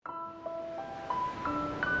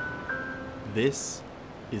This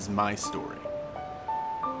is my story.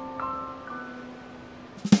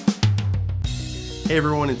 Hey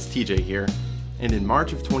everyone, it's TJ here, and in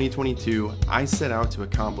March of 2022, I set out to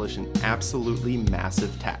accomplish an absolutely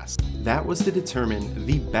massive task. That was to determine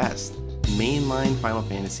the best mainline Final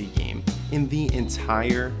Fantasy game in the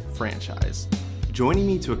entire franchise. Joining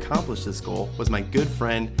me to accomplish this goal was my good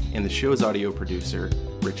friend and the show's audio producer,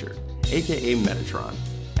 Richard, aka Metatron,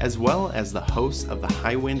 as well as the host of the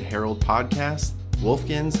Highwind Herald podcast,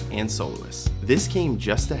 Wolfkins and Soloists. This came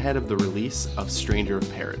just ahead of the release of Stranger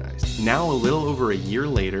of Paradise. Now a little over a year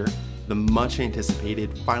later, the much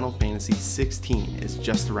anticipated Final Fantasy XVI is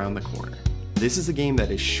just around the corner. This is a game that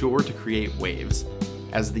is sure to create waves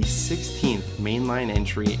as the 16th mainline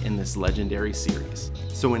entry in this legendary series.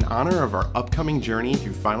 So in honor of our upcoming journey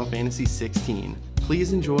through Final Fantasy XVI,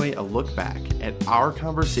 please enjoy a look back at our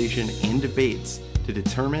conversation and debates to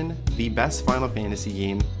determine the best Final Fantasy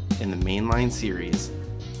game in the mainline series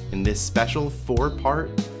in this special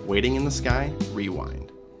 4-part Waiting in the Sky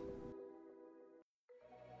rewind.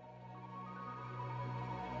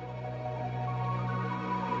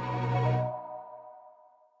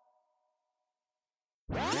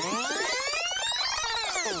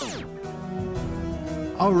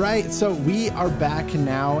 All right, so we are back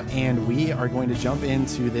now, and we are going to jump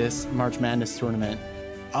into this March Madness tournament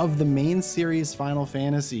of the main series Final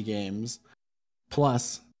Fantasy games,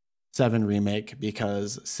 plus 7 Remake,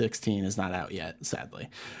 because 16 is not out yet, sadly.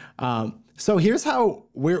 So here's how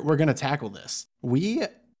we're going to tackle this.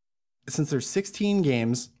 Since there's 16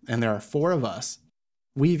 games, and there are 4 of us,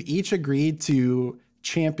 we've each agreed to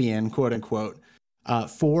champion, quote unquote,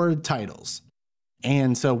 4 titles.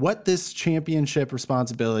 And so what this championship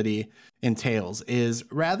responsibility entails is,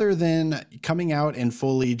 rather than coming out and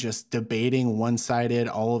fully just debating one-sided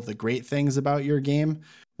all of the great things about your game,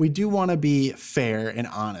 we do want to be fair and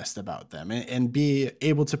honest about them and be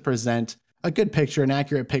able to present a good picture, an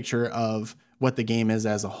accurate picture of what the game is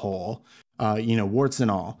as a whole, warts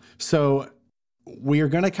and all. So we are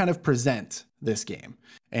going to kind of present this game,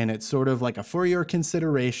 and it's sort of like a for your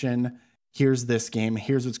consideration. Here's this game.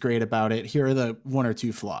 Here's what's great about it. Here are the 1 or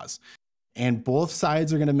 2 flaws. And both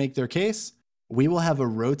sides are going to make their case. We will have a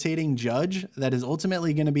rotating judge that is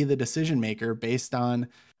ultimately going to be the decision maker based on,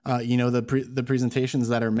 the presentations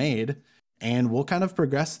that are made. And we'll kind of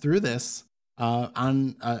progress through this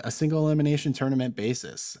on a single elimination tournament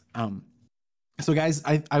basis. So guys,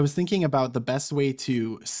 I was thinking about the best way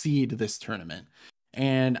to seed this tournament.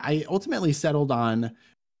 And I ultimately settled on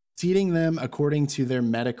seeding them according to their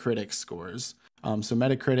Metacritic scores. So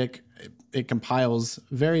Metacritic, it compiles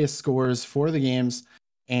various scores for the games,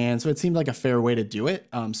 and so it seemed like a fair way to do it.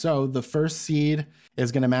 So the first seed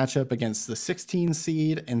is going to match up against the 16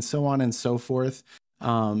 seed, and so on and so forth.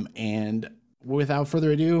 And without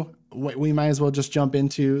further ado, we might as well just jump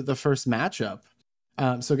into the first matchup.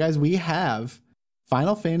 So guys, we have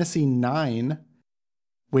Final Fantasy IX,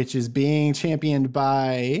 which is being championed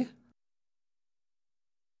by...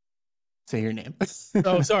 Say your name.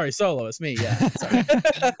 Oh, sorry, Solo. It's me. Yeah. Sorry. Sorry,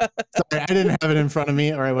 I didn't have it in front of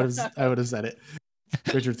me, or I would have said it.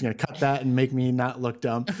 Richard's gonna cut that and make me not look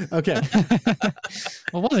dumb. Okay.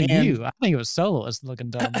 Well, it wasn't you. I think it was Soloist looking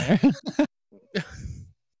dumb there.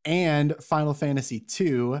 And Final Fantasy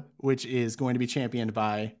II, which is going to be championed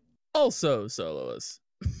by Also Soloist.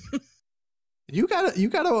 You got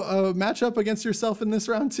a match up against yourself in this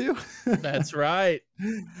round too. That's right.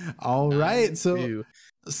 All right. So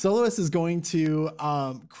Soloist is going to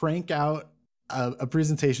crank out a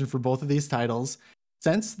presentation for both of these titles.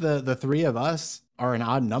 Since the 3 of us are an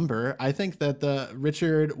odd number, I think that the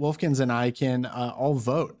Richard, Wolfkins, and I can all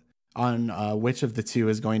vote on which of the 2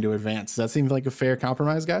 is going to advance. Does that seem like a fair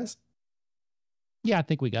compromise, guys? Yeah, I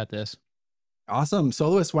think we got this. Awesome.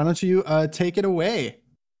 Soloist, why don't you take it away?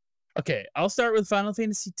 Okay, I'll start with Final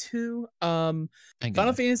Fantasy II. Final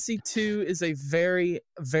Fantasy II is a very,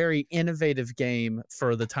 very innovative game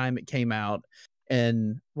for the time it came out.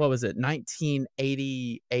 And what was it,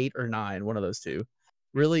 1988 or 9, one of those 2.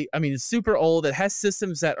 Really, I mean, it's super old. It has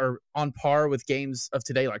systems that are on par with games of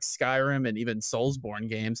today, like Skyrim and even Soulsborne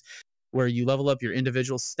games, where you level up your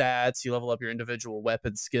individual stats, you level up your individual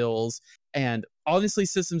weapon skills, and honestly,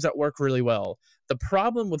 systems that work really well. The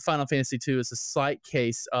problem with Final Fantasy II is a slight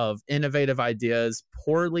case of innovative ideas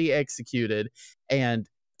poorly executed, and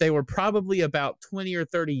they were probably about 20 or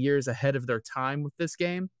 30 years ahead of their time with this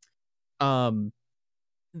game.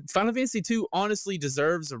 Final Fantasy II honestly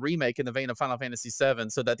deserves a remake in the vein of Final Fantasy VII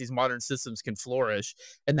so that these modern systems can flourish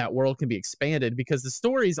and that world can be expanded, because the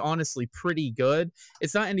story is honestly pretty good.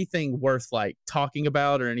 It's not anything worth like talking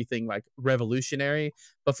about or anything like revolutionary,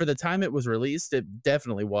 but for the time it was released, it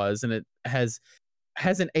definitely was, and it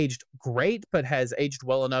hasn't aged great, but has aged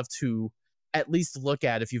well enough to at least look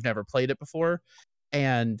at if you've never played it before.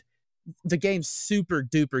 And the game super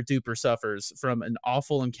duper duper suffers from an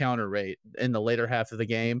awful encounter rate in the later half of the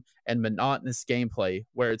game and monotonous gameplay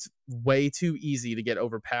where it's way too easy to get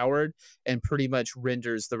overpowered and pretty much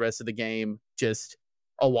renders the rest of the game just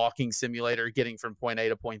a walking simulator, getting from point A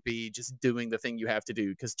to point B, just doing the thing you have to do,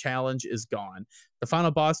 because challenge is gone. The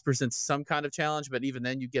final boss presents some kind of challenge, but even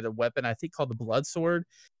then you get a weapon, I think called the Blood Sword,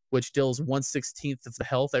 which deals 1/16 of the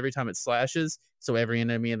health every time it slashes. So every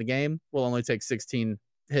enemy in the game will only take 16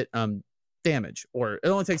 hit damage, or it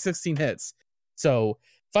only takes 16 hits. So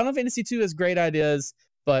Final Fantasy II has great ideas,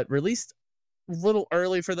 but released a little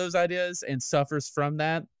early for those ideas and suffers from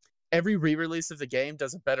that. Every re-release of the game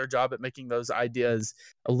does a better job at making those ideas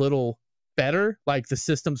a little better, like the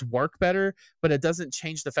systems work better, but it doesn't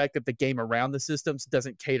change the fact that the game around the systems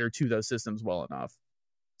doesn't cater to those systems well enough.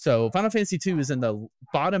 So Final Fantasy II is in the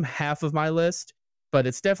bottom half of my list, but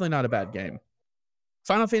it's definitely not a bad game.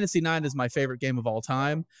 Final Fantasy IX is my favorite game of all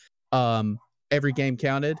time. Every game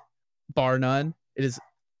counted, bar none. It is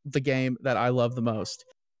the game that I love the most.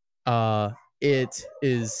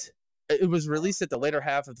 It was released at the later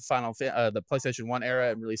half of the PlayStation 1 era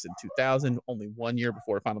and released in 2000, only 1 year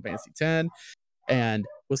before Final Fantasy X, and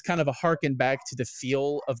was kind of a harken back to the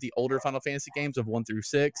feel of the older Final Fantasy games of 1 through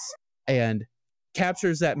 6, and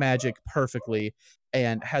captures that magic perfectly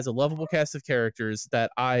and has a lovable cast of characters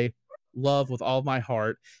that I love with all of my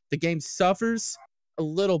heart. The game suffers a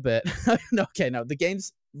little bit. No, the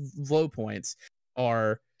game's low points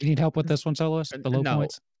are... You need help with this one, Soloist? The low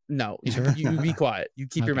points? No, sure? You be quiet. You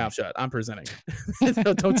keep your mouth shut. I'm presenting.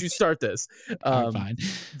 Don't you start this. Fine.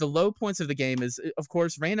 The low points of the game is, of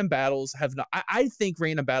course, random battles have not... I think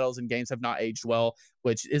random battles in games have not aged well,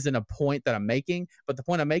 which isn't a point that I'm making. But the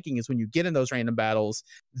point I'm making is when you get in those random battles,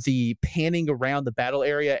 the panning around the battle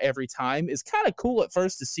area every time is kind of cool at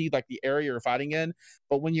first to see like the area you're fighting in.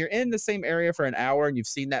 But when you're in the same area for an hour and you've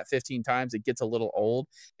seen that 15 times, it gets a little old.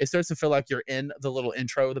 It starts to feel like you're in the little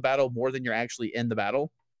intro of the battle more than you're actually in the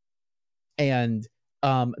battle. And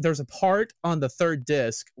there's a part on the third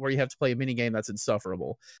disc where you have to play a mini game that's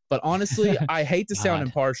insufferable. But honestly, I hate to sound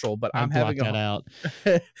impartial, but I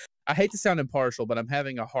hate to sound impartial, but I'm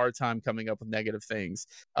having a hard time coming up with negative things.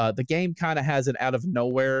 The game kind of has an out of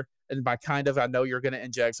nowhere, and by kind of, I know you're going to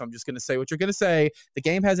inject, so I'm just going to say what you're going to say. The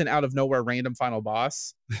game has an out of nowhere random final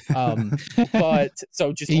boss. But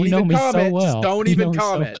so just don't even comment. Just don't even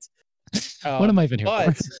comment. What am I even here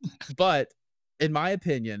for? But in my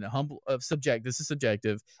opinion, this is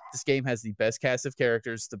subjective. This game has the best cast of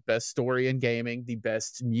characters, the best story in gaming, the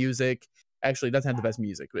best music. Actually, it doesn't have the best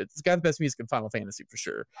music, but it's got the best music in Final Fantasy for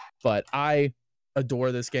sure. But I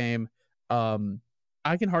adore this game.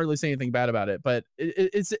 I can hardly say anything bad about it, but it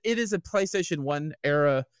is a PlayStation 1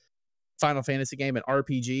 era Final Fantasy game, an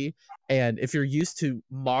RPG. And if you're used to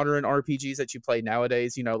modern RPGs that you play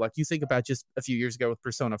nowadays, like you think about just a few years ago with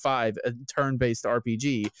Persona 5, a turn-based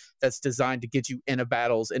RPG that's designed to get you into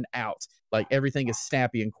battles and out. Like everything is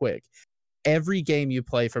snappy and quick. Every game you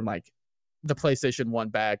play from like the PlayStation 1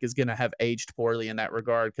 back is going to have aged poorly in that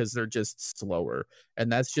regard because they're just slower.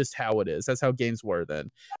 And that's just how it is. That's how games were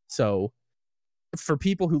then. So for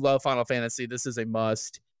people who love Final Fantasy, this is a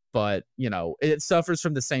must. But, it suffers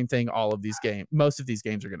from the same thing most of these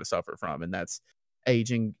games are going to suffer from, and that's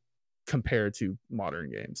aging compared to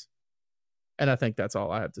modern games. And I think that's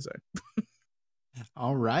all I have to say.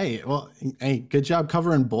 All right. Well, hey, good job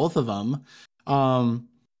covering both of them.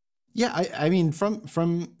 Yeah, I mean,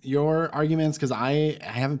 from your arguments, because I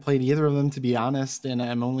haven't played either of them, to be honest, and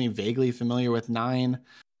I'm only vaguely familiar with 9.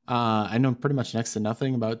 I know pretty much next to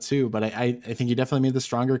nothing about 2, but I think you definitely made the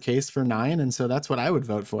stronger case for 9, and so that's what I would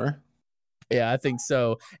vote for. Yeah, I think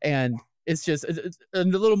so. And it's just a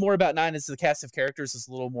little more about 9 is the cast of characters is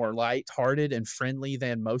a little more light-hearted and friendly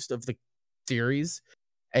than most of the series.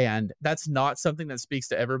 And that's not something that speaks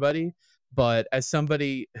to everybody. But as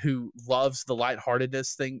somebody who loves the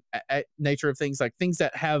lightheartedness nature of things, like things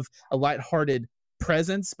that have a lighthearted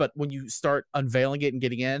presence, but when you start unveiling it and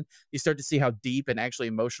getting in, you start to see how deep and actually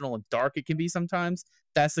emotional and dark it can be sometimes.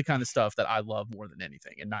 That's the kind of stuff that I love more than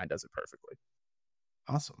anything, and 9 does it perfectly.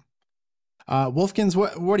 Awesome. Wolfkins,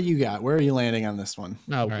 what do you got? Where are you landing on this one?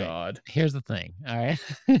 Oh, God. Here's the thing. All right.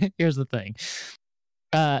 Here's the thing.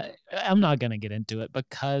 I'm not gonna get into it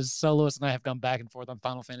because Soloist and I have gone back and forth on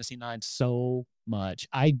Final Fantasy IX so much.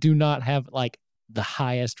 I do not have like the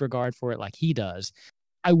highest regard for it like he does.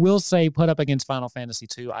 I will say, put up against Final Fantasy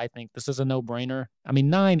II, I think this is a no-brainer. I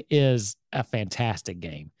mean, 9 is a fantastic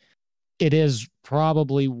game. It is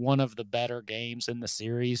probably one of the better games in the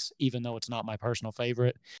series, even though it's not my personal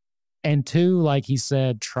favorite. And 2, like he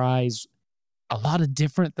said, tries a lot of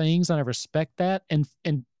different things, and I respect that. And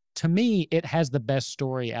to me, it has the best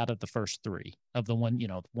story out of the first 3 of the 1,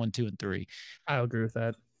 1, 2, and 3. I agree with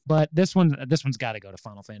that. But this one's got to go to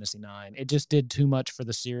Final Fantasy IX. It just did too much for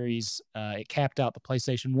the series. It capped out the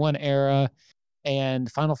PlayStation 1 era,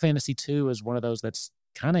 and Final Fantasy II is one of those that's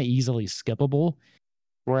kind of easily skippable.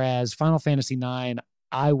 Whereas Final Fantasy IX,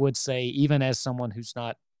 I would say, even as someone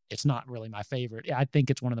it's not really my favorite, I think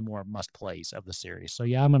it's one of the more must-plays of the series. So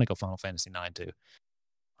yeah, I'm going to go Final Fantasy IX too.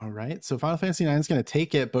 All right. So Final Fantasy IX is going to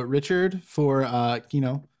take it, but Richard, for the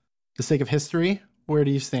sake of history, where do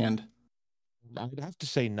you stand? I would have to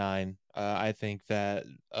say 9. I think that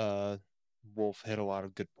Wolf hit a lot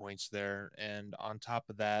of good points there. And on top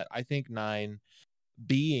of that, I think 9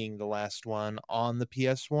 being the last one on the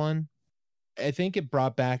PS1, I think it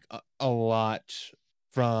brought back a lot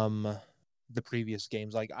from the previous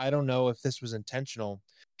games. Like, I don't know if this was intentional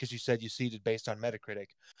because you said you seeded based on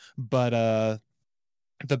Metacritic, but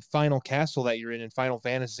the final castle that you're in Final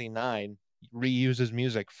Fantasy IX reuses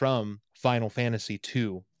music from Final Fantasy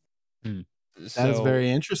II. That's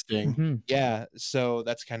very interesting. Mm-hmm. Yeah, so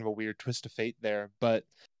that's kind of a weird twist of fate there. But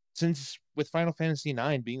since with Final Fantasy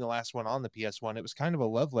IX being the last one on the PS1, it was kind of a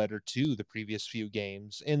love letter to the previous few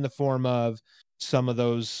games in the form of some of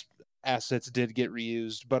those assets did get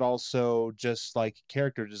reused, but also just like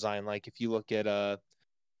character design. Like if you look at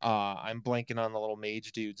I'm blanking on the little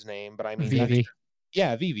mage dude's name, but I mean Vivi.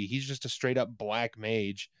 Yeah, Vivi. He's just a straight up black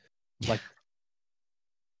mage. Like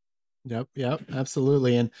Yep,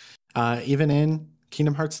 absolutely. And even in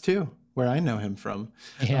Kingdom Hearts 2, where I know him from.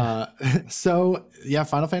 Yeah. So yeah,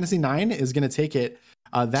 Final Fantasy IX is going to take it.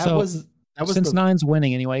 That was since 9's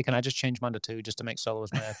winning anyway, can I just change mine to 2 just to make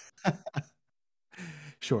Soloist mad?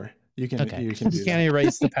 Sure. You can Okay. you can do You can't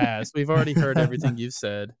erase the past. We've already heard everything you've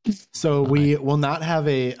said. So we will not have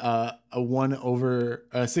a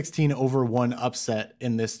 16/1 upset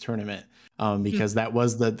in this tournament because that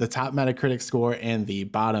was the top Metacritic score and the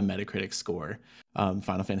bottom Metacritic score.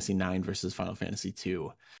 Final Fantasy IX versus Final Fantasy II.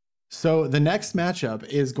 So the next matchup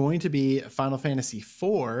is going to be Final Fantasy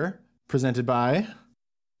IV, presented by.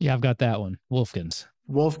 Yeah, I've got that one. Wolfkins.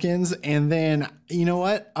 And then you know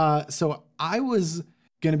what? So I was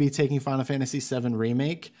going to be taking Final Fantasy VII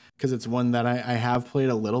Remake because it's one that I have played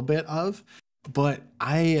a little bit of, but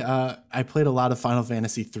I played a lot of Final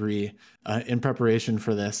Fantasy III in preparation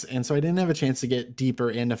for this, and so I didn't have a chance to get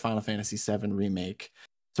deeper into Final Fantasy VII Remake.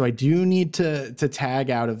 So I do need to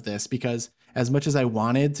tag out of this because as much as I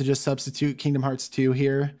wanted to just substitute Kingdom Hearts 2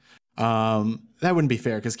 here, that wouldn't be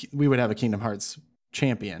fair because we would have a Kingdom Hearts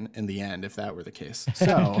champion in the end if that were the case.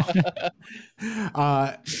 So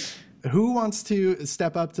who wants to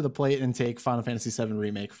step up to the plate and take Final Fantasy VII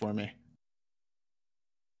Remake for me?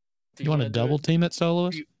 You want to double team it,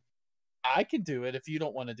 Soloist? I can do it if you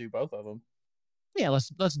don't want to do both of them. Yeah, let's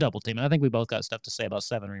double team it. I think we both got stuff to say about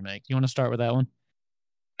 7 Remake. You want to start with that one?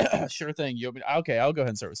 Sure thing. Okay, I'll go ahead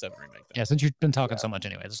and start with 7 Remake then. Yeah, since you've been talking so much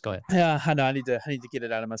anyway, let's go ahead. Yeah, I know. I need to get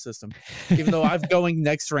it out of my system. Even though I'm going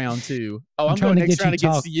next round too. Oh, I'm going next round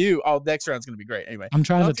against you. Oh, next round's gonna be great. Anyway, I'm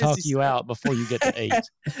trying to talk you out before you get to 8.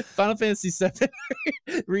 Final Fantasy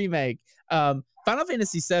VII Remake. Final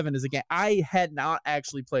Fantasy VII is a game I had not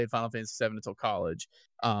actually played Final Fantasy VII until college.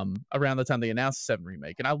 Around the time they announced 7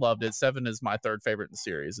 Remake, and I loved it. 7 is my third favorite in the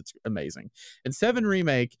series. It's amazing. And 7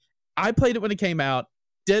 Remake, I played it when it came out.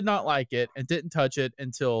 Did not like it and didn't touch it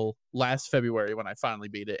until last February when I finally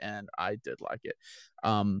beat it, and I did like it.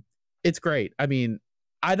 It's great. I mean,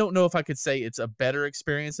 I don't know if I could say it's a better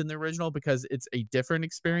experience than the original because it's a different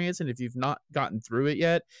experience, and if you've not gotten through it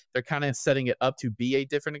yet, they're kind of setting it up to be a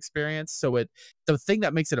different experience. So the thing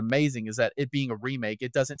that makes it amazing is that it being a remake,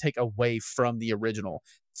 it doesn't take away from the original.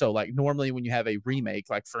 So like normally when you have a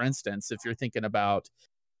remake, like for instance, if you're thinking about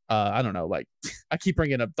I don't know, like I keep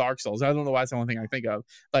bringing up Dark Souls. I don't know why it's the only thing I think of.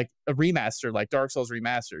 Like a remaster, like Dark Souls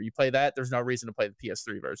Remaster. You play that, there's no reason to play the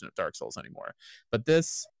PS3 version of Dark Souls anymore. But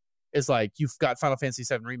this is like you've got Final Fantasy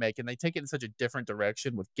VII Remake, and they take it in such a different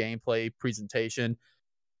direction with gameplay, presentation,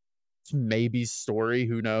 maybe story,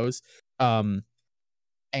 who knows. And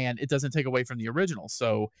it doesn't take away from the original.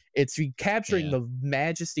 So it's capturing the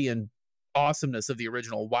majesty and awesomeness of the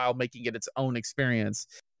original while making it its own experience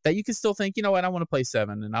that you can still think, you know what, I want to play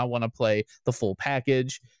 7 and I want to play the full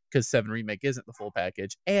package because 7 Remake isn't the full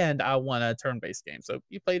package, and I want a turn-based game. So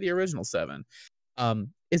you play the original 7.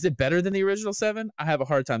 Is it better than the original 7? I have a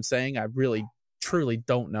hard time saying. I really truly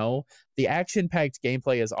don't know. The action-packed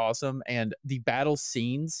gameplay is awesome, and the battle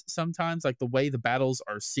scenes sometimes, like the way the battles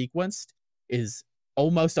are sequenced, is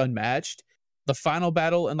almost unmatched. The final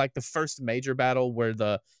battle and like the first major battle where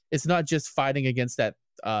it's not just fighting against that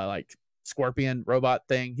like scorpion robot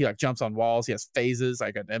thing. He like jumps on walls. He has phases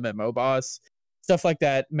like an MMO boss. Stuff like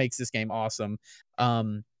that makes this game awesome.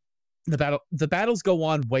 The battles go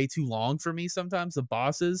on way too long for me sometimes. The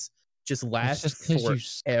bosses just last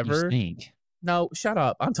forever. You no, shut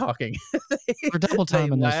up. I'm talking. For double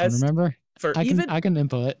time in this one, remember? I can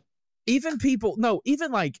input. Even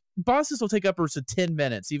like bosses will take upwards of 10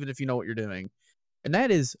 minutes, even if you know what you're doing. And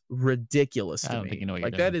that is ridiculous to me. I don't think you know what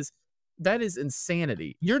you're doing. That is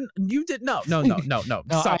insanity. No.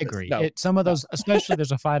 I agree. No. Some of those, especially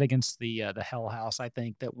there's a fight against the Hell House, I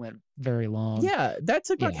think, that went very long. Yeah, that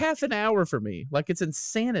took like half an hour for me. Like, it's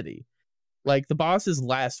insanity. Like, the bosses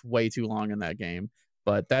last way too long in that game,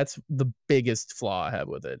 but that's the biggest flaw I have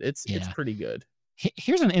with it. It's pretty good.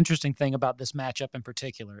 Here's an interesting thing about this matchup in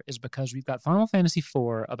particular is because we've got Final Fantasy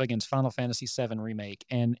IV up against Final Fantasy VII Remake.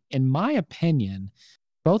 And in my opinion,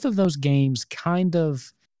 both of those games kind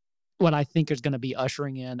of what I think is going to be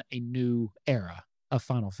ushering in a new era of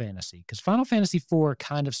Final Fantasy. Because Final Fantasy IV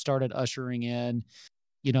kind of started ushering in,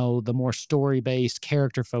 the more story-based,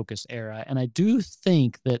 character-focused era. And I do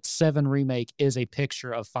think that 7 Remake is a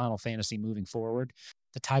picture of Final Fantasy moving forward,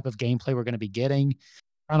 the type of gameplay we're going to be getting.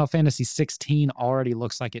 Final Fantasy 16 already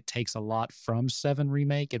looks like it takes a lot from 7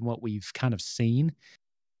 Remake and what we've kind of seen.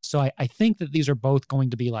 So I think that these are both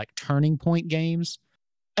going to be like turning point games.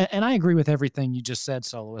 And I agree with everything you just said,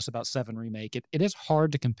 Soloist, about 7 Remake. It is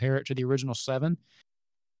hard to compare it to the original 7.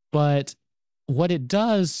 But what it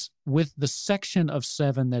does with the section of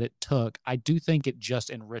 7 that it took, I do think it just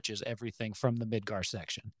enriches everything from the Midgar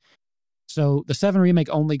section. So the 7 Remake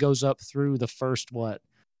only goes up through the first,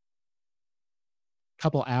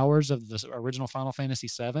 couple hours of the original Final Fantasy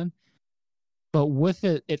VII, but with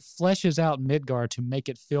it fleshes out Midgar to make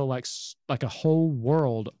it feel like a whole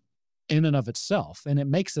world in and of itself, and it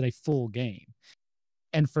makes it a full game.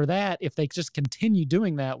 And for that, if they just continue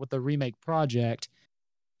doing that with the remake project,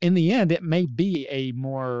 in the end, it may be a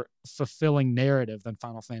more fulfilling narrative than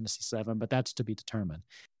Final Fantasy VII, but that's to be determined.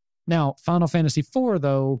 Now, Final Fantasy IV,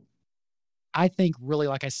 though, I think really,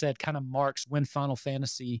 like I said, kind of marks when Final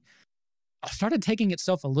Fantasy started taking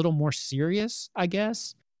itself a little more serious, I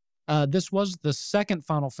guess. This was the second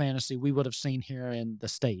Final Fantasy we would have seen here in the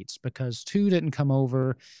States because 2 didn't come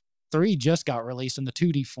over. 3 just got released in the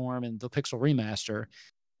 2D form in the Pixel Remaster.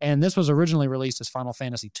 And this was originally released as Final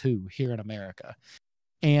Fantasy II here in America.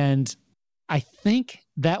 And I think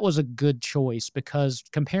that was a good choice because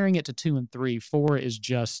comparing it to 2 and 3, 4 is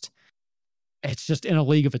it's just in a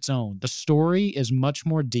league of its own. The story is much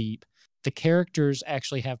more deep. The characters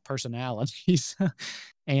actually have personalities.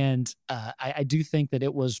 And I do think that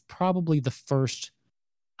it was probably the first,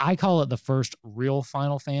 I call it the first real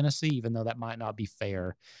Final Fantasy, even though that might not be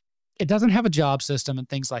fair. It doesn't have a job system and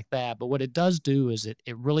things like that, but what it does do is it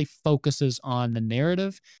really focuses on the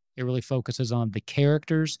narrative. It really focuses on the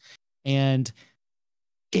characters, and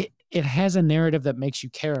it has a narrative that makes you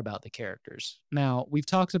care about the characters. Now, we've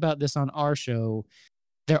talked about this on our show.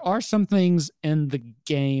 There are some things in the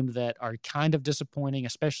game that are kind of disappointing,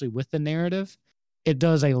 especially with the narrative. It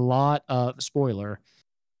does a lot of, spoiler,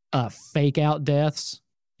 fake out deaths.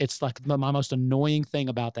 It's like my most annoying thing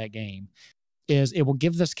about that game is it will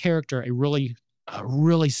give this character a really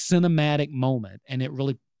cinematic moment, and it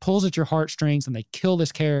really pulls at your heartstrings, and they kill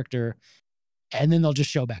this character, and then they'll just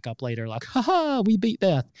show back up later like, haha, we beat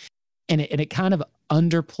death. And it kind of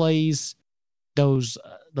underplays those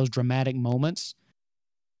dramatic moments.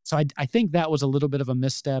 So I think that was a little bit of a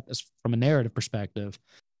misstep from a narrative perspective.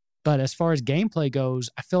 But as far as gameplay goes,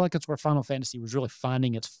 I feel like it's where Final Fantasy was really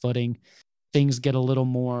finding its footing. Things get a little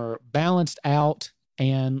more balanced out,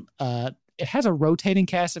 and it has a rotating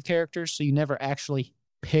cast of characters, so you never actually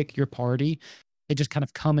pick your party. They just kind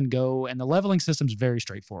of come and go, and the leveling system is very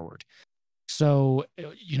straightforward. So,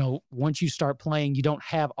 once you start playing, you don't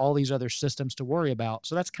have all these other systems to worry about.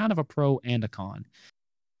 So that's kind of a pro and a con.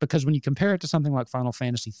 Because when you compare it to something like Final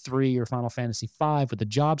Fantasy III or Final Fantasy V with the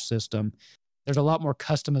job system, there's a lot more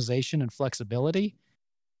customization and flexibility.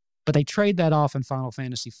 But they trade that off in Final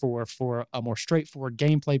Fantasy IV for a more straightforward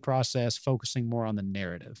gameplay process, focusing more on the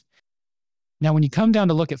narrative. Now, when you come down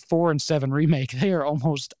to look at 4 and 7 Remake, they are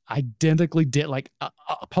almost identically, like a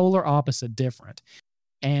polar opposite different.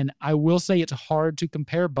 And I will say it's hard to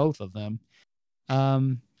compare both of them.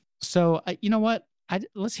 So you know what?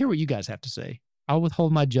 Let's hear what you guys have to say. I'll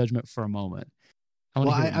withhold my judgment for a moment. I want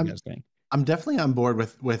to hear what you guys think. I'm definitely on board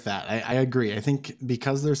with that. I agree. I think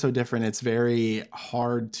because they're so different, it's very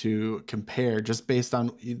hard to compare just based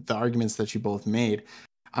on the arguments that you both made.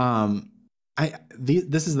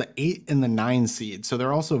 This is the 8 and the 9 seed, so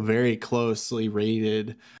they're also very closely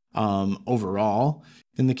rated overall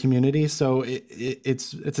in the community. So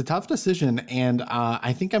it's a tough decision, and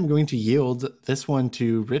I think I'm going to yield this one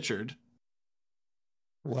to Richard.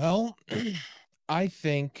 Well, I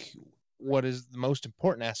think what is the most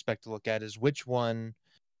important aspect to look at is which one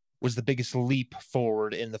was the biggest leap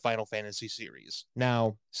forward in the Final Fantasy series.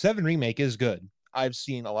 Now, 7 Remake is good. I've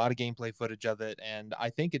seen a lot of gameplay footage of it, and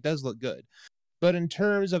I think it does look good. But in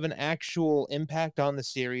terms of an actual impact on the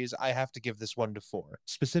series, I have to give this one to 4,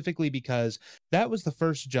 specifically because that was the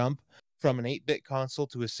first jump from an 8-bit console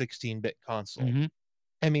to a 16-bit console. Mm-hmm.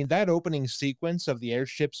 I mean, that opening sequence of the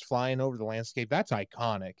airships flying over the landscape, that's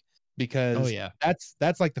iconic. Because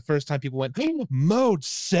that's like the first time people went mode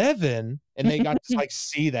 7 and they got to like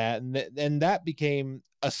see that, and that became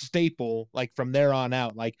a staple like from there on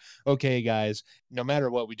out. Like, okay guys, no matter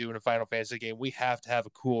what we do in a Final Fantasy game, we have to have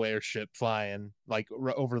a cool airship flying like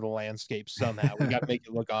over the landscape somehow. We got to make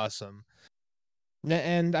it look awesome.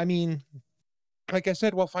 And I mean, like I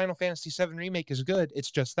said, while Final Fantasy 7 Remake is good, it's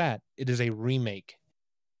just that it is a remake.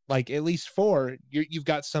 Like at least 4, you've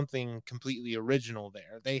got something completely original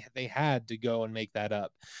there. They had to go and make that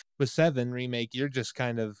up. With 7 Remake, you're just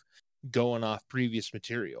kind of going off previous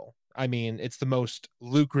material. I mean, it's the most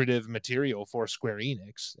lucrative material for Square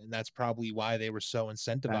Enix, and that's probably why they were so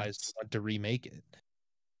incentivized to want to remake it.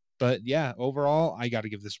 But yeah, overall, I got to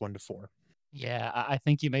give this one to 4. Yeah, I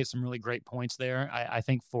think you made some really great points there. I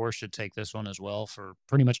think 4 should take this one as well for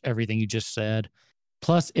pretty much everything you just said.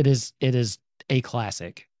 Plus, it is a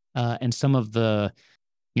classic. And some of the,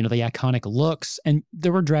 the iconic looks, and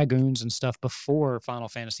there were dragoons and stuff before Final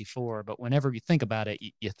Fantasy IV, but whenever you think about it,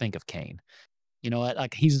 you think of Kain.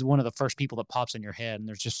 Like he's one of the first people that pops in your head, and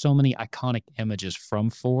there's just so many iconic images from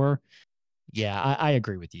 4. Yeah, I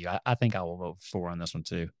agree with you. I think I will vote 4 on this one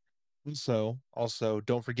too. Also,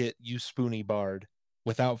 don't forget you Spoony Bard.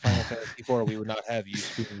 Without Final Fantasy IV, we would not have you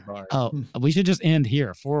Spoony Bard. Oh, we should just end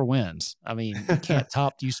here. 4 wins. I mean, you can't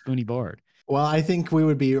top you Spoony Bard. Well, I think we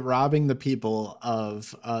would be robbing the people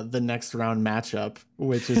of the next round matchup,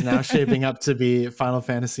 which is now shaping up to be Final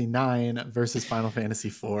Fantasy IX versus Final Fantasy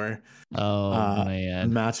IV. Oh,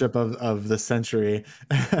 man. Matchup of the century.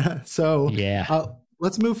 So yeah.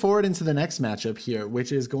 Let's move forward into the next matchup here,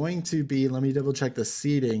 which is going to be, let me double check the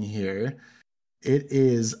seeding here. It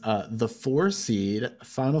is the 4 seed,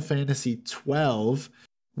 Final Fantasy 12,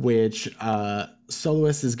 which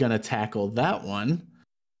Soloist is going to tackle that one.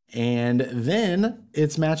 And then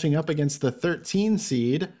it's matching up against the 13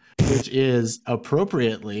 seed, which is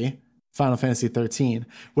appropriately Final Fantasy 13,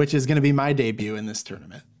 which is going to be my debut in this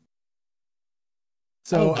tournament.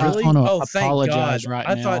 So really? I just want to apologize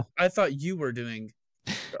right now. I thought you were doing.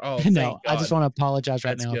 Oh, no, I just want to apologize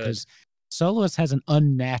right now because Soloist has an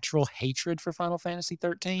unnatural hatred for Final Fantasy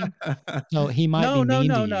 13. So he might be mean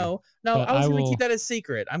to you. No. I was going to keep that a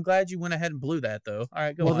secret. I'm glad you went ahead and blew that, though. All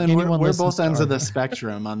right, go on. Well, then we're both ends of the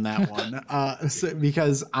spectrum on that one.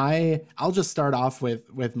 Because I'll just start off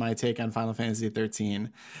with my take on Final Fantasy 13,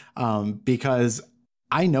 because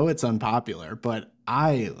I know it's unpopular, but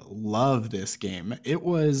I love this game. It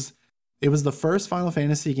was the first Final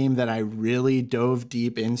Fantasy game that I really dove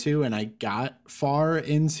deep into, and I got far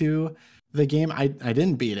into the game. I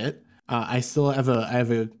didn't beat it. I still have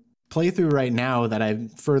a playthrough right now that I'm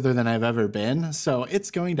further than I've ever been. So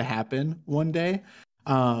it's going to happen one day.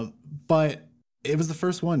 But it was the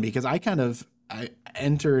first one because I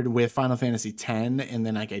entered with Final Fantasy X, and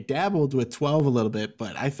then I dabbled with 12 a little bit,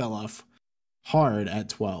 but I fell off hard at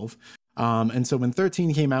 12. And so when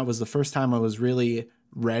 13 came out was the first time I was really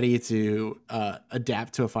ready to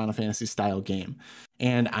adapt to a Final Fantasy style game.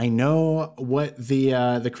 And I know what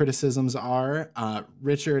the criticisms are.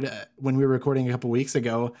 Richard, when we were recording a couple weeks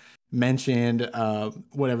ago, mentioned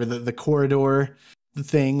the corridor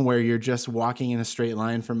thing where you're just walking in a straight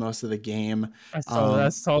line for most of the game. I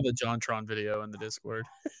saw the JonTron video in the Discord.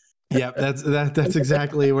 Yeah, that's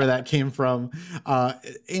exactly where that came from.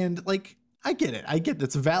 And like, I get it.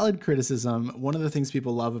 That's a valid criticism. One of the things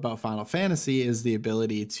people love about Final Fantasy is the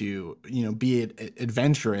ability to, be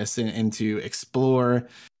adventurous and to explore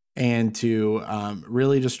and to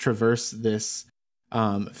really just traverse this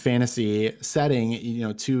fantasy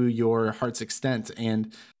setting, to your heart's extent.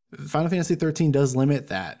 And Final Fantasy 13 does limit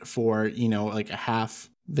that for, like a half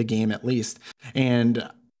the game at least. And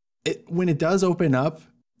when it does open up,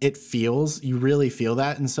 you really feel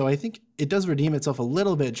that. And so I think it does redeem itself a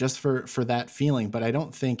little bit just for that feeling, but I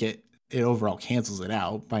don't think it overall cancels it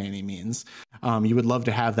out by any means. You would love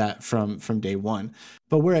to have that from day one.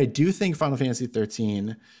 But where I do think Final Fantasy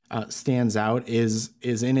 13 stands out is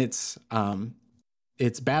in its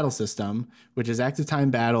battle system, which is active time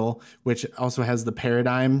battle, which also has the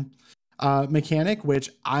paradigm mechanic,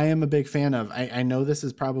 which I am a big fan of. I know this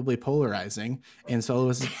is probably polarizing, and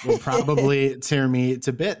Soloist will probably tear me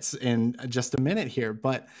to bits in just a minute here,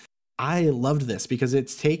 but I loved this because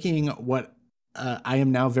it's taking what I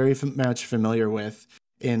am now very much familiar with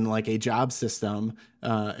in like a job system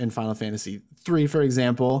in Final Fantasy 3, for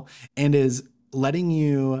example, and is letting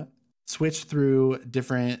you switch through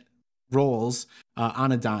different roles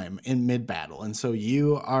on a dime in mid battle. And so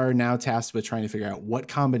you are now tasked with trying to figure out what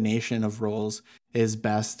combination of roles is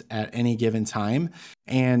best at any given time.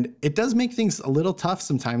 And it does make things a little tough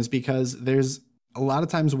sometimes because there's a lot of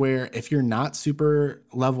times where if you're not super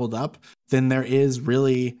leveled up, then there is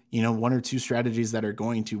really, one or two strategies that are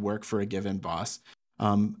going to work for a given boss.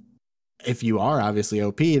 If you are obviously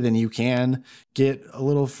OP, then you can get a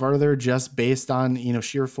little further just based on,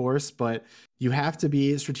 sheer force, but you have to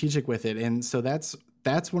be strategic with it. And so that's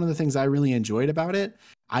one of the things I really enjoyed about it.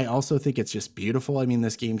 I also think it's just beautiful. I mean,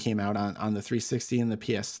 this game came out on the 360 and the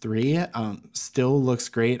PS3. Still looks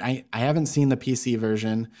great. I haven't seen the PC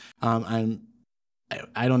version.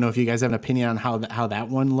 I don't know if you guys have an opinion on how that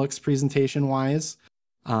one looks presentation wise.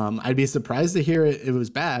 I'd be surprised to hear it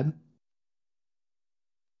was bad.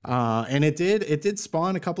 And it did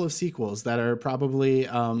spawn a couple of sequels that are probably,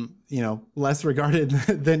 less regarded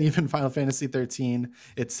than even Final Fantasy 13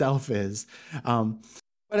 itself is.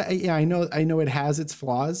 But I know it has its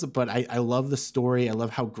flaws, but I love the story. I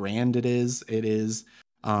love how grand it is. It is,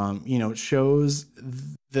 it shows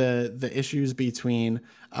the issues between,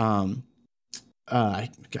 I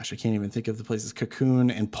can't even think of the places, Cocoon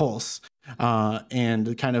and Pulse,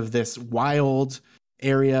 and kind of this wild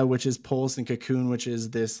area, which is Pulse, and Cocoon, which is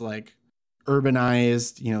this like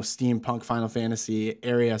urbanized, steampunk Final Fantasy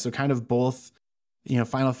area. So kind of both,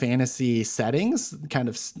 Final Fantasy settings kind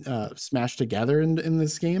of smashed together in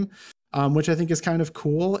this game, which I think is kind of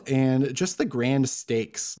cool. And just the grand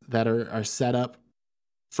stakes that are set up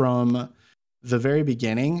from the very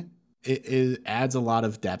beginning, it adds a lot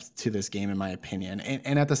of depth to this game, in my opinion.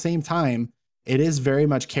 And at the same time, it is very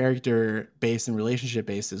much character based and relationship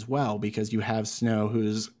based as well, because you have Snow,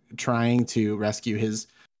 who's trying to rescue his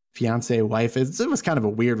fiance wife. It was kind of a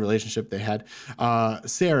weird relationship they had.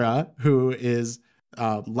 Sarah, who is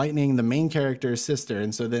Lightning, the main character's sister.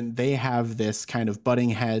 And so then they have this kind of butting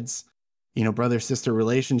heads, brother sister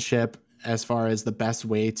relationship as far as the best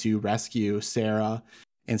way to rescue Sarah.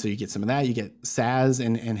 And so you get some of that. You get Saz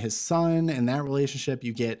and his son and that relationship.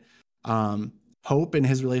 You get Hope and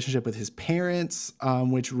his relationship with his parents,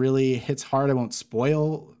 which really hits hard. I won't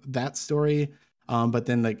spoil that story, but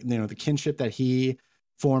then the kinship that he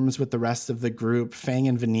forms with the rest of the group. Fang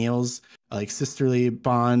and Vanille's like sisterly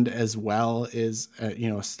bond as well is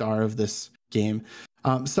a star of this game.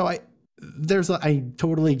 So I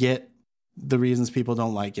totally get the reasons people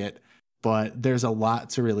don't like it, but there's a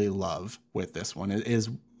lot to really love with this one. It is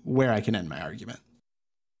where I can end my argument.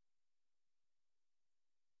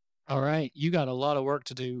 All right, you got a lot of work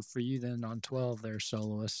to do for you then on 12 there,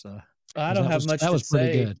 Soloist. I don't have much to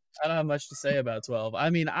say. I don't have much to say about 12. I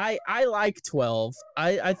mean, I like 12.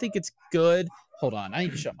 I think it's good. Hold on, I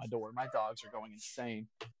need to shut my door. My dogs are going insane.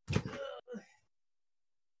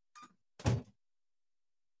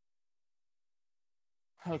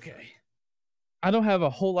 Okay. I don't have a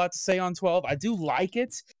whole lot to say on 12. I do like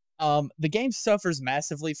it. The game suffers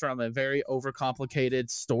massively from a very overcomplicated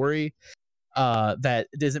story that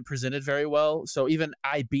isn't presented very well. So even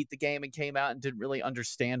I beat the game and came out and didn't really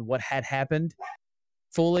understand what had happened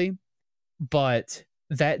fully. But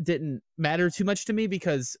that didn't matter too much to me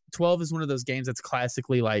because 12 is one of those games that's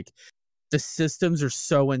classically like the systems are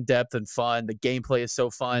so in-depth and fun. The gameplay is so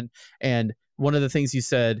fun. And one of the things you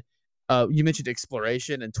said, you mentioned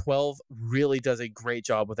exploration, and 12 really does a great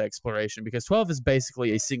job with exploration because 12 is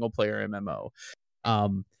basically a single-player MMO.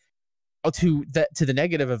 To the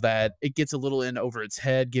negative of that, it gets a little in over its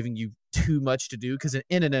head, giving you too much to do. Because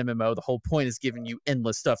in an MMO, the whole point is giving you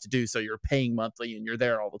endless stuff to do, so you're paying monthly and you're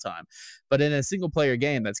there all the time. But in a single-player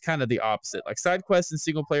game, that's kind of the opposite. Like side quests in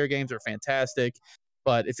single-player games are fantastic,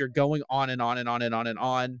 but if you're going on and on and on and on and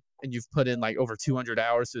on, and you've put in like over 200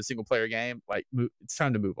 hours to a single-player game, like it's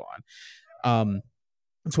time to move on.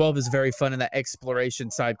 12 is very fun in that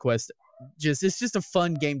exploration side quest. It's just a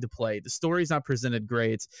fun game to play. The story's not presented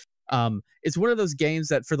great. It's one of those games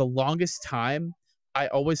that for the longest time, I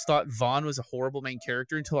always thought Vaughn was a horrible main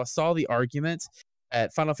character until I saw the argument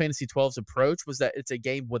at Final Fantasy XII's approach was that it's a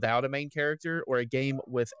game without a main character or a game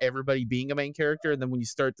with everybody being a main character. And then when you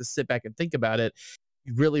start to sit back and think about it,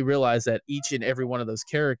 you really realize that each and every one of those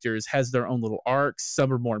characters has their own little arcs.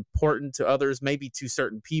 Some are more important to others, maybe to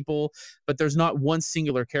certain people, but there's not one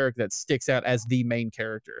singular character that sticks out as the main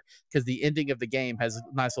character because the ending of the game has a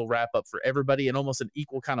nice little wrap up for everybody in almost an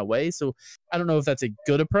equal kind of way. So I don't know if that's a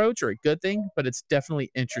good approach or a good thing, but it's definitely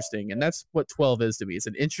interesting. And that's what 12 is to me. It's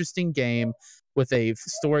an interesting game with a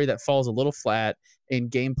story that falls a little flat and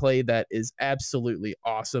gameplay that is absolutely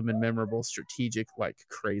awesome and memorable, strategic like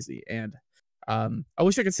crazy. And I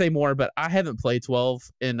wish I could say more, but I haven't played 12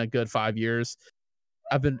 in a good 5 years.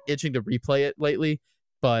 I've been itching to replay it lately,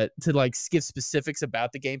 but to like give specifics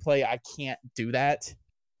about the gameplay, I can't do that.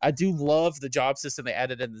 I do love the job system they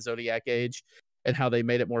added in the Zodiac Age and how they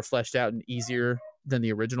made it more fleshed out and easier than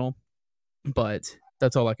the original, but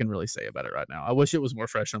that's all I can really say about it right now. I wish it was more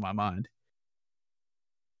fresh in my mind.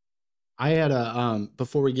 I had a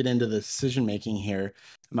before we get into the decision making here,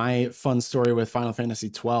 my fun story with Final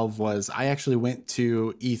Fantasy 12 was I actually went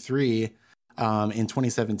to E3 in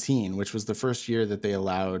 2017, which was the first year that they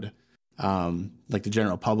allowed like the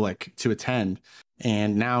general public to attend.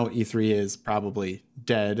 And now E3 is probably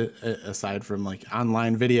dead aside from like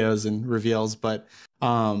online videos and reveals. But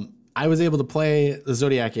I was able to play the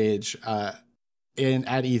Zodiac Age at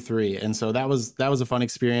E3, and so that was a fun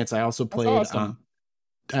experience. I also played. Awesome.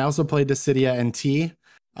 I also played Dissidia NT.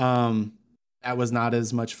 That was not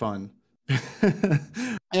as much fun.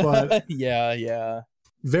 But yeah.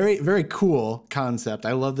 very, very cool concept.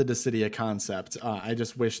 I love the Dissidia concept. I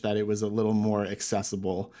just wish that it was a little more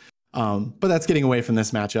accessible. But that's getting away from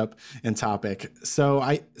this matchup and topic.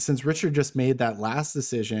 So since Richard just made that last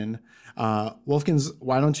decision, Wolfkins,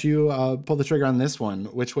 why don't you pull the trigger on this one?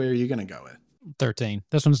 Which way are you going to go with? 13.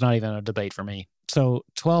 This one's not even a debate for me. So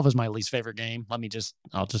 12 is my least favorite game.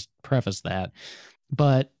 I'll just preface that.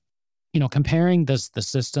 But, comparing the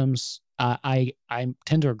systems, I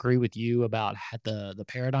tend to agree with you about the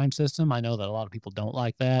paradigm system. I know that a lot of people don't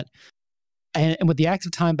like that. And with the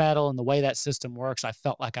active time battle and the way that system works, I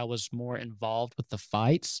felt like I was more involved with the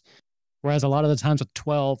fights. Whereas a lot of the times with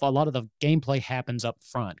 12, a lot of the gameplay happens up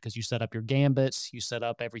front because you set up your gambits, you set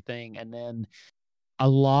up everything, and then a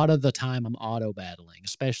lot of the time I'm auto battling,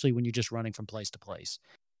 especially when you're just running from place to place.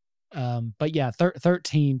 But yeah,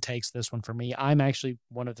 13 takes this one for me. I'm actually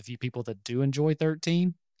one of the few people that do enjoy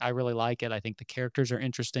 13. I really like it. I think the characters are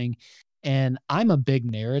interesting. And I'm a big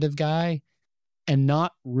narrative guy, and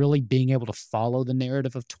not really being able to follow the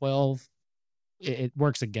narrative of 12, it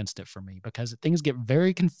works against it for me because things get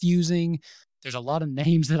very confusing. There's a lot of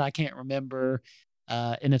names that I can't remember.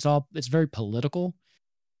 And it's very political.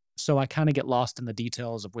 So I kind of get lost in the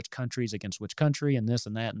details of which countries against which country and this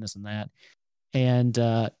and that and this and that. And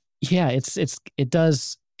yeah, it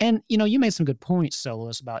does. And, you made some good points,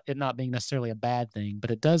 Solus, about it not being necessarily a bad thing, but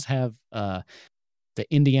it does have the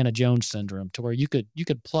Indiana Jones syndrome to where you could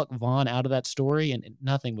pluck Vaughn out of that story and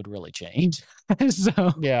nothing would really change.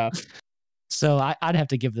 So I'd have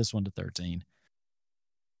to give this one to 13.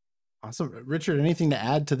 Awesome. Richard, anything to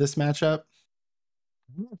add to this matchup?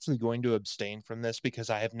 I'm actually going to abstain from this because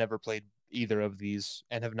I have never played either of these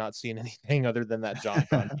and have not seen anything other than that John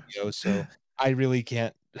Con video. So I really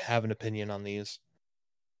can't have an opinion on these.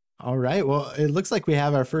 All right. Well, it looks like we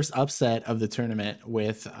have our first upset of the tournament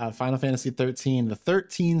with Final Fantasy 13, the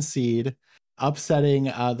 13 seed upsetting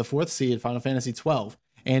the 4th seed, Final Fantasy 12.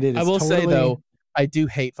 And it is I will say, though, I do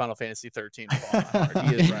hate Final Fantasy 13. He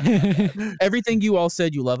is right. Everything you all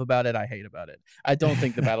said you love about it, I hate about it. I don't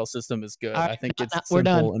think the battle system is good. I think it's we're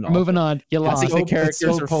done. And moving on. You lost. I think the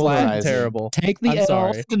characters are flat and terrible. Take the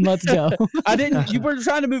L and let's go. I didn't. You were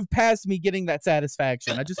trying to move past me getting that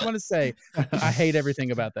satisfaction. I just want to say I hate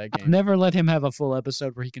everything about that game. I've never let him have a full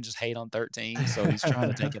episode where he can just hate on 13. So he's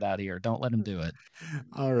trying to take it out here. Don't let him do it.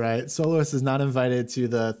 All right. Soloist is not invited to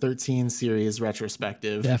the 13 series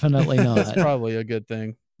retrospective. Definitely not. That's probably a good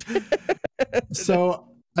thing. So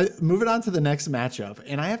moving on to the next matchup,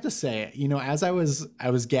 and I have to say, as I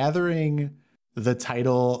was gathering the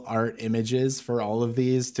title art images for all of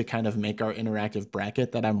these to kind of make our interactive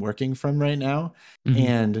bracket that I'm working from right now,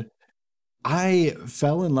 and I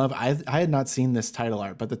fell in love. I had not seen this title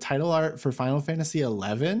art, but the title art for Final Fantasy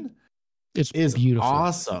 11 is beautiful,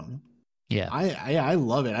 awesome. Yeah, I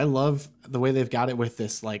love it. I love the way they've got it with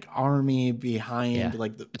this like army behind,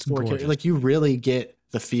 like the four characters. Like you really get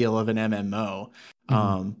the feel of an MMO,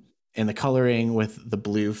 and the coloring with the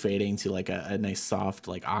blue fading to like a nice soft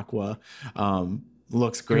like aqua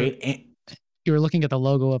looks great. You're looking at the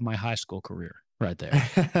logo of my high school career right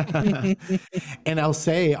there. And I'll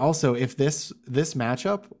say also, if this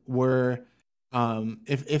matchup were,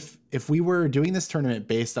 if we were doing this tournament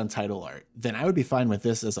based on title art, then I would be fine with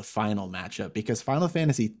this as a final matchup, because Final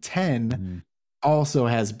Fantasy X also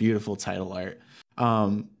has beautiful title art.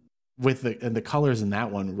 With the colors in that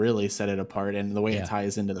one really set it apart, and the way it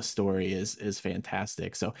ties into the story is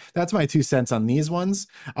fantastic. So that's my 2 cents on these ones.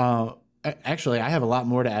 Actually, I have a lot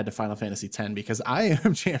more to add to Final Fantasy X, because I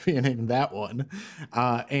am championing that one.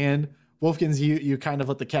 And Wolfkins, you kind of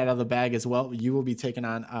let the cat out of the bag as well. You will be taking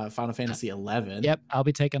on Final Fantasy 11. Yep, I'll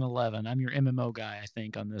be taking 11. I'm your MMO guy, I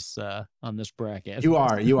think, on this bracket. You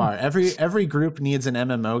are. Every group needs an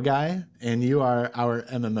MMO guy, and you are our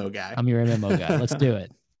MMO guy. I'm your MMO guy. Let's do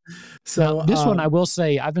it. So now, this one, I will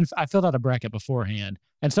say, I filled out a bracket beforehand,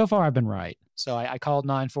 and so far I've been right. So I called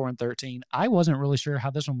 9, 4, and 13. I wasn't really sure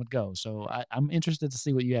how this one would go, so I'm interested to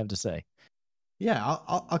see what you have to say. Yeah,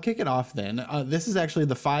 I'll kick it off then. This is actually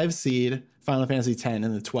the 5 seed Final Fantasy X and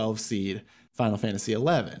the 12 seed Final Fantasy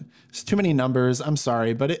 11. It's too many numbers. I'm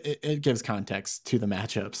sorry, but it gives context to the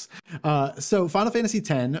matchups. So Final Fantasy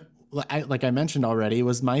X, like I mentioned already,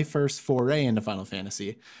 was my first foray into Final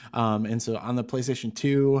Fantasy. And so on the PlayStation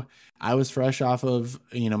 2, I was fresh off of,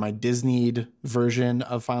 my Disneyed version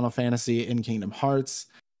of Final Fantasy in Kingdom Hearts.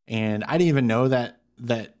 And I didn't even know that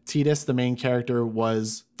Tidus, the main character,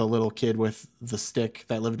 was the little kid with the stick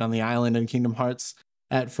that lived on the island in Kingdom Hearts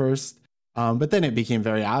at first. But then it became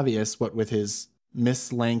very obvious what with his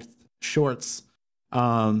mislength shorts.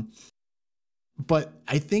 But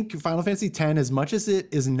I think Final Fantasy X, as much as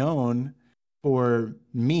it is known for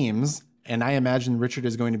memes, and I imagine Richard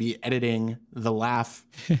is going to be editing the laugh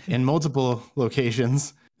in multiple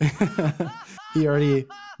locations. He already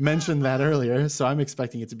mentioned that earlier, so I'm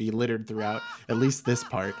expecting it to be littered throughout at least this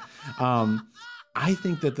part. I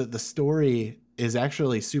think that the story is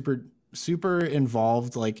actually super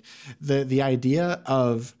involved. Like the idea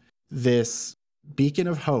of this beacon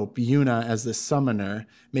of hope, Yuna, as this summoner,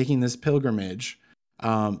 making this pilgrimage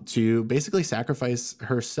to basically sacrifice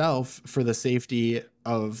herself for the safety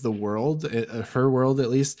of the world, her world at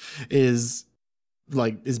least, is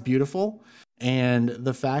beautiful. And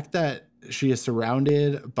the fact that she is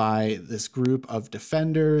surrounded by this group of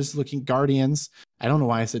defenders, looking guardians. I don't know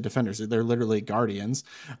why I said defenders. They're literally guardians.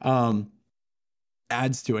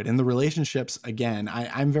 Adds to it. And the relationships, again,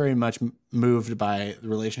 I'm very much moved by the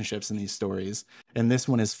relationships in these stories. And this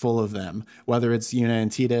one is full of them, whether it's Yuna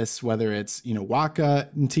and Tidus, whether it's, Waka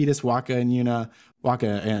and Tidus, Waka and Yuna,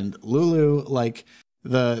 Waka and Lulu. Like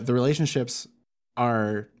the relationships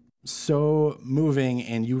are so moving,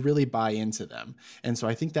 and you really buy into them. And so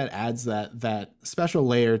I think that adds that special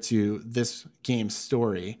layer to this game's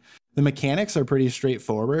story. The mechanics are pretty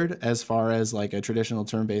straightforward as far as like a traditional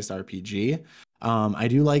turn-based RPG. I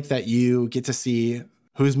do like that you get to see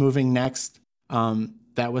who's moving next.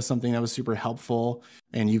 That was something that was super helpful,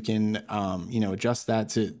 and you can adjust that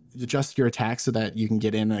to adjust your attack so that you can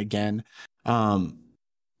get in again.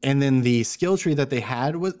 And then the skill tree that they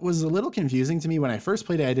had was a little confusing to me. When I first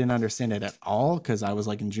played it, I didn't understand it at all, because I was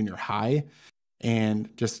like in junior high and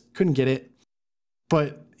just couldn't get it.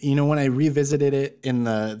 But, when I revisited it in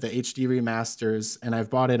the HD remasters, and I've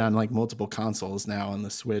bought it on like multiple consoles now, on the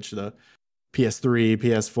Switch, the PS3,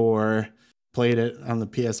 PS4, played it on the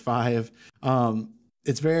PS5.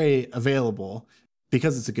 It's very available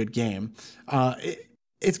because it's a good game.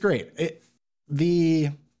 It's great.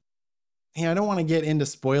 I don't want to get into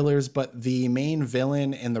spoilers, but the main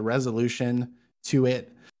villain and the resolution to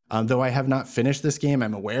it, though I have not finished this game,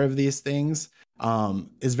 I'm aware of these things,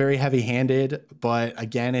 is very heavy-handed. But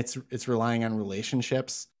again, it's relying on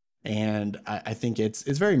relationships, and I think it's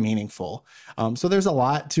very meaningful. So there's a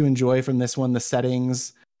lot to enjoy from this one. The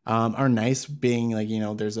settings are nice, being like,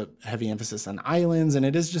 there's a heavy emphasis on islands, and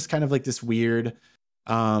it is just kind of like this weird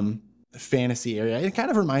fantasy area. It kind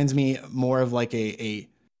of reminds me more of like a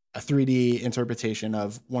 3D interpretation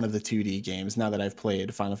of one of the 2D games, now that I've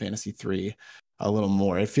played Final Fantasy III a little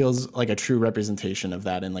more. It feels like a true representation of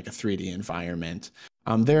that in like a 3D environment.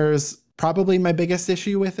 There's probably my biggest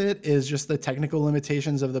issue with it is just the technical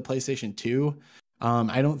limitations of the PlayStation 2.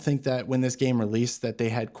 I don't think that when this game released that they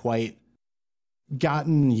had quite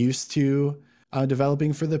gotten used to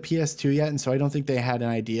developing for the PS2 yet. And so I don't think they had an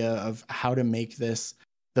idea of how to make this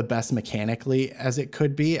the best mechanically as it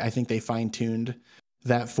could be. I think they fine-tuned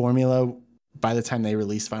that formula by the time they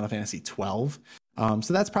released Final Fantasy 12.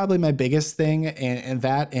 So that's probably my biggest thing.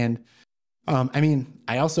 I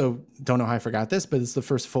also don't know how I forgot this, but it's the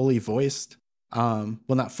first fully voiced, well,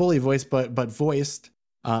 not fully voiced, but voiced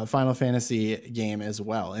Final Fantasy game as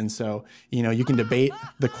well. And so, you can debate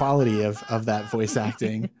the quality of that voice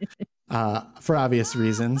acting for obvious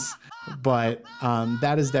reasons, but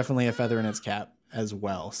that is definitely a feather in its cap as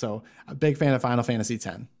well. So a big fan of Final Fantasy X.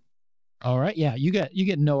 All right. Yeah, you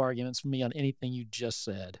get no arguments from me on anything you just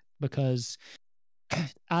said, because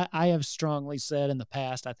I have strongly said in the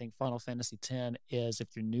past, I think Final Fantasy X is, if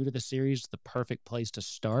you're new to the series, the perfect place to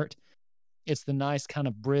start. It's the nice kind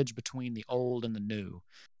of bridge between the old and the new.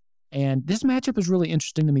 And this matchup is really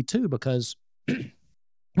interesting to me too, because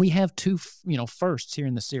we have two, firsts here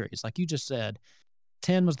in the series. Like you just said,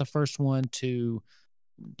 10 was the first one to,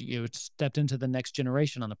 stepped into the next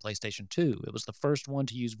generation on the PlayStation 2. It was the first one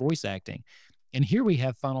to use voice acting. And here we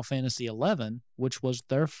have Final Fantasy 11, which was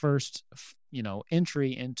their first,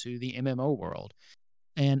 entry into the MMO world.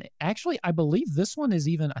 And actually, I believe this one is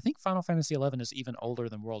I think Final Fantasy 11 is even older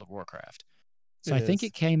than World of Warcraft. So I think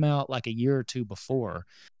it came out like a year or two before.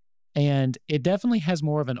 And it definitely has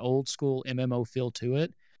more of an old school MMO feel to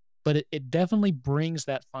it, but it definitely brings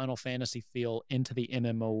that Final Fantasy feel into the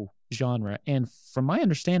MMO genre. And from my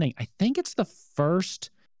understanding, I think it's the first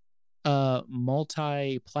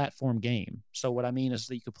multi-platform game. So what I mean is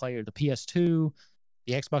that you could play the PS2,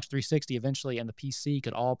 the Xbox 360 eventually, and the PC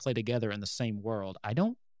could all play together in the same world. I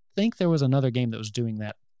don't think there was another game that was doing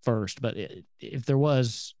that first, but if there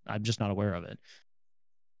was, I'm just not aware of it.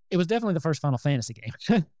 It was definitely the first Final Fantasy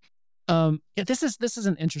game. This is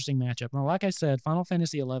an interesting matchup. Now, like I said, Final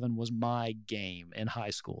Fantasy XI was my game in high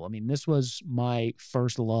school. I mean, this was my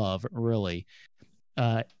first love, really.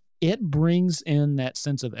 It brings in that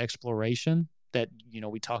sense of exploration that,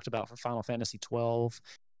 we talked about for Final Fantasy XII,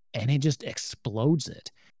 and it just explodes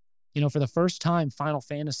it. For the first time, Final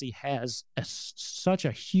Fantasy has such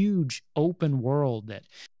a huge open world that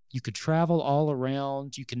you could travel all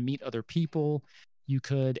around, you can meet other people. You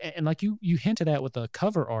could, and like you hinted at with the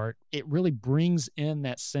cover art, it really brings in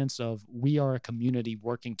that sense of we are a community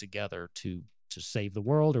working together to save the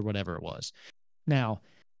world or whatever it was. Now,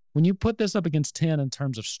 when you put this up against 10 in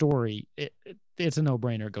terms of story, it's a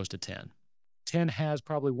no-brainer. It goes to 10. 10 has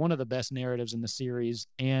probably one of the best narratives in the series,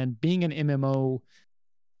 and being an MMO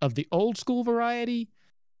of the old school variety,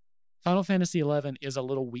 Final Fantasy XI is a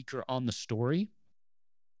little weaker on the story.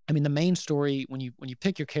 I mean, the main story, when you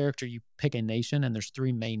pick your character, you pick a nation, and there's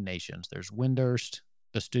 3 main nations. There's Windurst,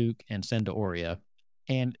 Bastuk, and Sendoria.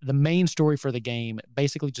 And the main story for the game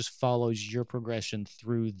basically just follows your progression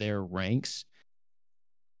through their ranks.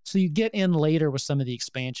 So you get in later with some of the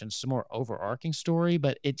expansions, some more overarching story,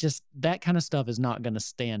 but that kind of stuff is not going to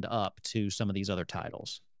stand up to some of these other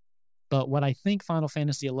titles. But what I think Final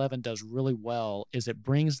Fantasy XI does really well is it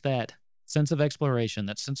brings that sense of exploration,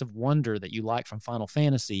 that sense of wonder that you like from Final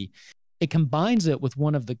Fantasy. It combines it with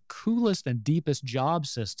one of the coolest and deepest job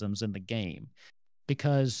systems in the game,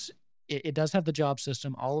 because it does have the job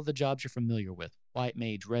system, all of the jobs you're familiar with, White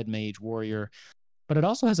Mage, Red Mage, Warrior, but it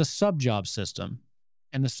also has a sub-job system,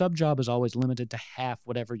 and the sub-job is always limited to half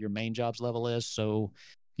whatever your main job's level is. So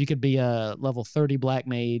you could be a level 30 Black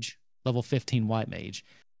Mage, level 15 White Mage,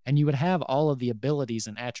 and you would have all of the abilities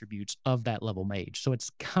and attributes of that level mage. So it's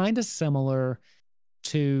kind of similar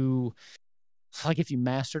to, like, if you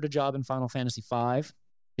mastered a job in Final Fantasy V,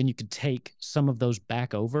 then you could take some of those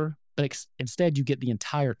back over, but instead you get the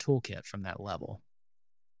entire toolkit from that level.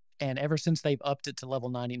 And ever since they've upped it to level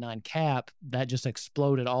 99 cap, that just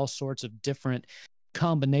exploded all sorts of different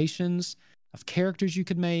combinations of characters you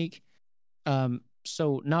could make.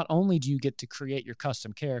 So not only do you get to create your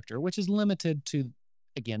custom character, which is limited to,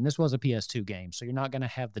 again, this was a PS2 game, so you're not going to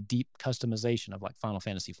have the deep customization of like Final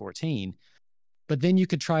Fantasy XIV. But then you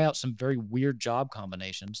could try out some very weird job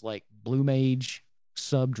combinations like Blue Mage,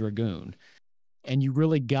 Sub Dragoon. And you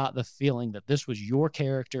really got the feeling that this was your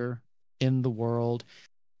character in the world.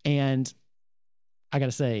 And I got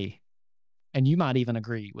to say, and you might even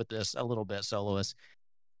agree with this a little bit, Soloist,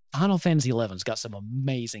 Final Fantasy XI's got some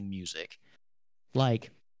amazing music. Like,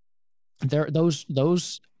 those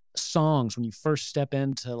songs when you first step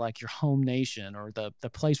into like your home nation, or the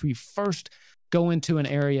place where you first go into an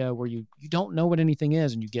area where you don't know what anything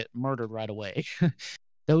is and you get murdered right away.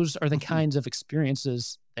 Those are the kinds of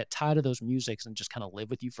experiences that tie to those musics and just kind of live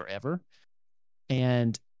with you forever.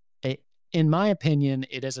 And in my opinion,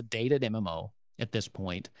 it is a dated MMO at this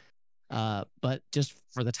point. But just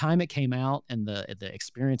for the time it came out and the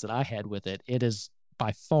experience that I had with it, it is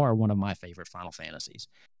by far one of my favorite Final Fantasies.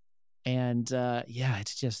 And yeah,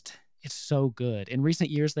 it's so good. In recent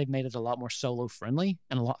years, they've made it a lot more solo friendly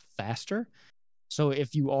and a lot faster. So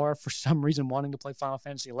if you are, for some reason, wanting to play Final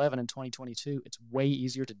Fantasy XI in 2022, it's way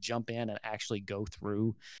easier to jump in and actually go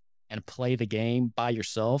through and play the game by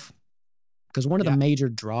yourself. Because one of the major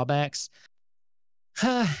drawbacks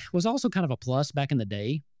was also kind of a plus back in the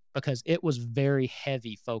day, because it was very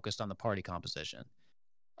heavy focused on the party composition.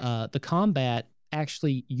 The combat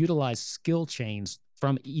actually utilized skill chains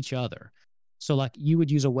from each other. So like you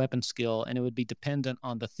would use a weapon skill and it would be dependent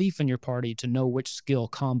on the thief in your party to know which skill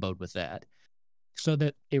comboed with that. So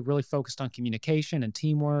that it really focused on communication and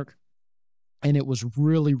teamwork. And it was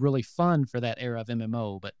really, really fun for that era of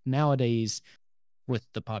MMO. But nowadays, with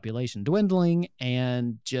the population dwindling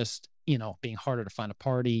and just, being harder to find a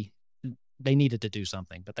party, they needed to do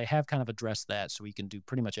something. But they have kind of addressed that, so we can do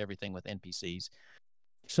pretty much everything with NPCs.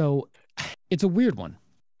 So it's a weird one.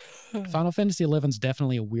 Final Fantasy XI is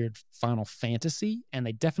definitely a weird Final Fantasy, and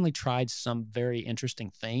they definitely tried some very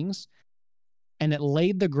interesting things. And it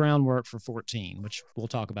laid the groundwork for 14, which we'll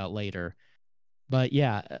talk about later. But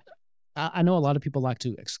yeah, I know a lot of people like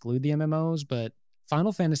to exclude the MMOs, but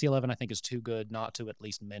Final Fantasy XI, I think, is too good not to at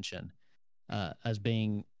least mention as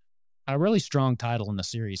being a really strong title in the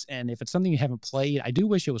series. And if it's something you haven't played, I do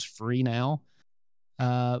wish it was free now,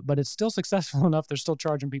 but it's still successful enough. They're still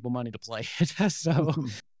charging people money to play it. So,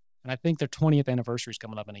 and I think their 20th anniversary is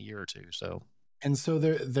coming up in a year or two. So, and so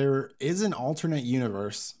there is an alternate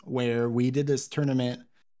universe where we did this tournament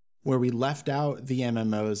where we left out the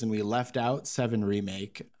MMOs and we left out 7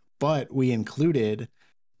 Remake, but we included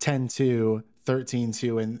 10.2,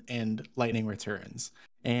 13.2, and Lightning Returns.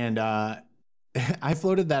 And I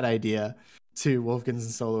floated that idea to Wolfkins and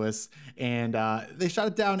Soloists, and they shot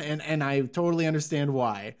it down, and I totally understand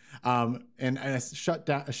why. And I shot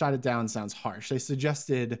it down sounds harsh. They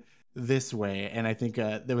suggested this way, and I think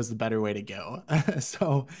that was the better way to go.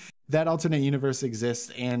 So that alternate universe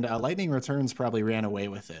exists, and Lightning Returns probably ran away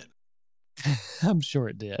with it. I'm sure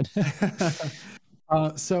it did.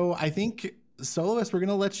 So I think, Soloist, we're going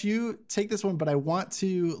to let you take this one, but I want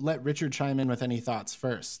to let Richard chime in with any thoughts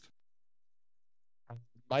first.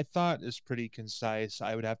 My thought is pretty concise.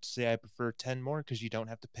 I would have to say I prefer 10 more because you don't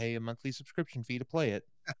have to pay a monthly subscription fee to play it.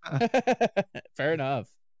 Fair enough.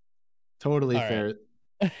 Totally fair.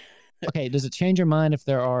 Right. Okay, does it change your mind if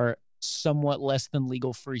there are somewhat less than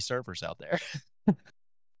legal free servers out there?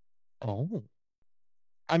 Oh.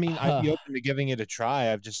 I mean, I'd be open to giving it a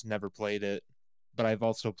try. I've just never played it, but I've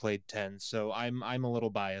also played 10, so I'm a little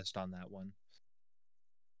biased on that one.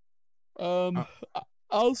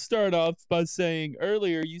 I'll start off by saying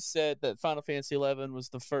earlier you said that Final Fantasy XI was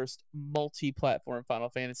the first multi-platform Final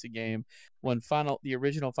Fantasy game when the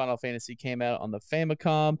original Final Fantasy came out on the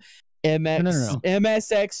Famicom,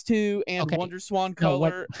 MSX2, and Wonder Swan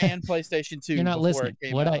Color and PlayStation 2. You're not listening.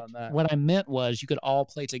 What I meant was you could all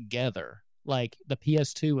play together. Like the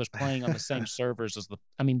PS2 was playing on the same servers as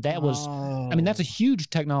that's a huge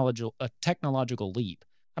technological leap.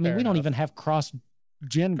 I mean, we don't even have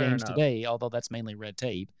cross-gen games today, although that's mainly red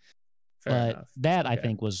tape. I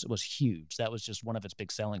think was huge. That was just one of its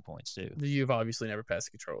big selling points too. You've obviously never passed a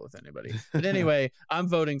control with anybody. But anyway, I'm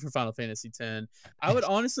voting for Final Fantasy X. I would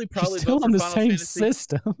honestly probably vote for on the Final same Fantasy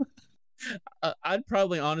system. I'd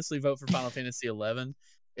probably honestly vote for Final Fantasy XI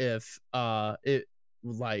if it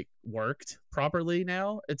worked properly.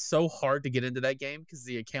 Now it's so hard to get into that game because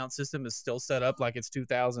the account system is still set up like it's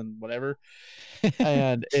 2000 whatever,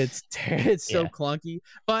 and it's so clunky.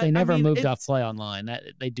 But they never moved off Play Online. That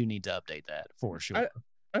they do need to update that for sure.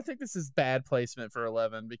 I think this is bad placement for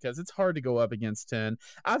 11 because it's hard to go up against 10.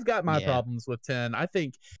 I've got my problems with 10. I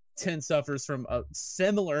think 10 suffers from a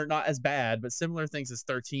similar, not as bad, but similar things as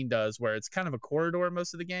 13 does, where it's kind of a corridor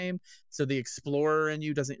most of the game, so the explorer in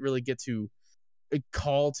you doesn't really get to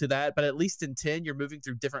call to that. But at least in 10 you're moving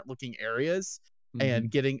through different looking areas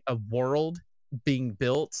and getting a world being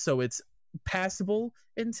built, so it's passable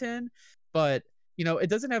in 10. But it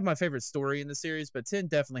doesn't have my favorite story in the series, but 10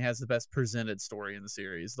 definitely has the best presented story in the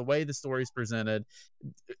series. The way the story's presented,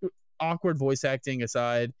 awkward voice acting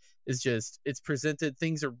aside, is just, it's presented,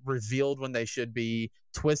 things are revealed when they should be,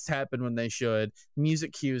 twists happen when they should,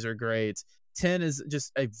 music cues are great. 10 is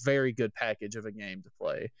just a very good package of a game to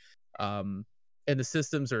play. And the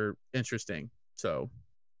systems are interesting. So,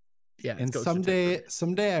 yeah. And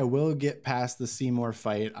someday I will get past the Seymour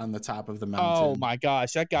fight on the top of the mountain. Oh my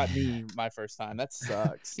gosh, that got me my first time. That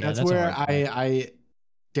sucks. That's where I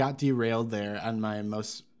got derailed there on my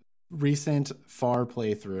most recent far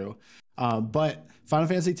playthrough. But Final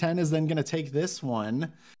Fantasy X is then going to take this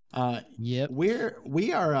one.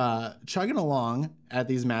 We are chugging along at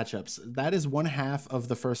these matchups. That is one half of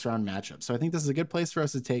the first round matchup. So I think this is a good place for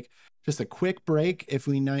us to take just a quick break. If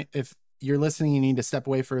you're listening, you need to step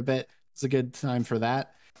away for a bit, it's a good time for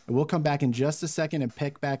that. And we'll come back in just a second and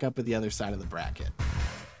pick back up at the other side of the bracket.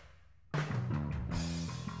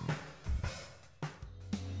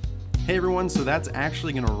 Hey everyone, so that's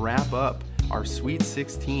actually going to wrap up our Sweet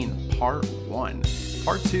 16 Part 1.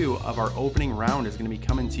 Part 2 of our opening round is going to be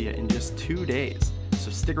coming to you in just 2 days. So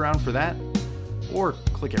stick around for that, or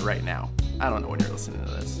click it right now. I don't know when you're listening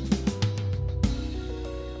to this.